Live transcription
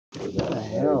What the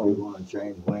hell? We want to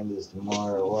change windows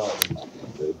tomorrow or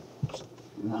what?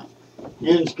 No.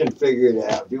 You just can figure it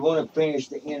out. If you want to finish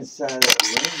the inside of the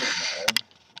room in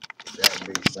there,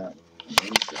 that'd be something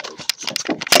inside.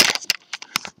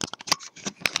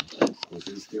 Because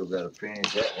you still got to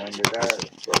finish that window there.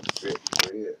 It's got to fit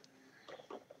for it.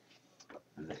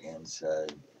 The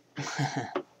inside.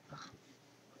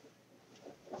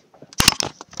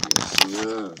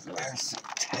 There's some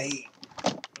tape.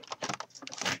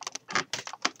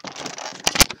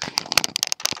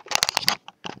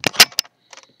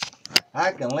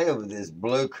 I can live with this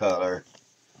blue color,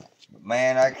 but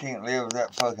man, I can't live with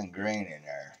that fucking green in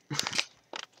there.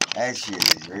 That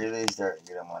shit is really starting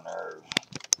to get on my nerves.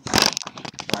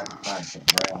 I can find some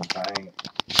brown paint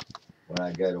when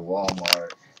I go to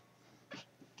Walmart.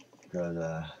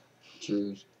 Cause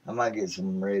Cheers. I might get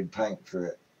some red paint for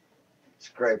it.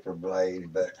 Scraper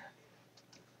blade, but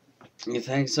You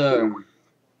think so?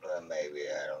 maybe,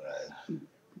 I don't know.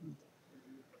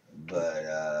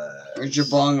 But Where's your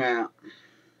bong out?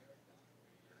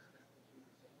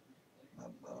 My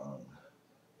bong.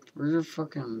 Where's your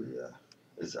fucking... Yeah.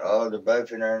 It's all, they're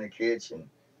both in there in the kitchen.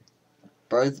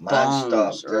 Both Mine bongs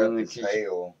stopped are up in the as kitchen.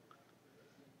 hell.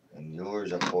 And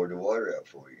yours, I poured the water out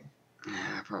for you.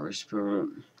 Yeah, I probably spilled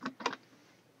it.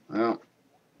 Well,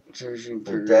 seriously,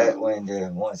 But that window,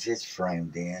 once it's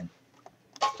framed in.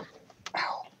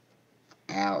 Ow.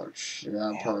 Ouch.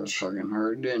 That probably fucking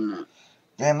hurt, didn't it?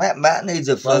 Damn, that needs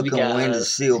a fucking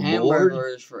windowsill board.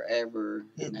 Hamburgers forever.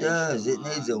 It does. It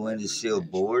needs a windowsill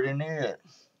board in it.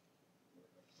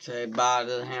 Say bye to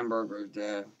the hamburgers,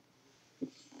 Dad.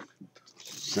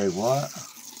 Say what?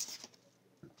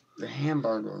 The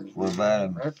hamburgers. What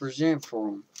about them? Represent for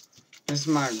them. This is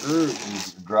my group. You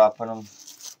dropping them?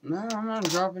 No, I'm not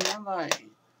dropping nobody.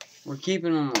 We're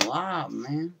keeping them alive,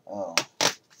 man. Oh.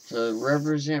 So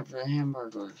represent for the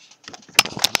hamburgers.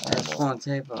 That's pulling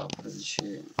tape off for the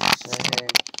shit. Say hey.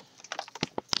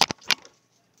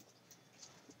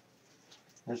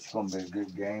 This is gonna be a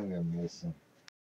good game you're missing.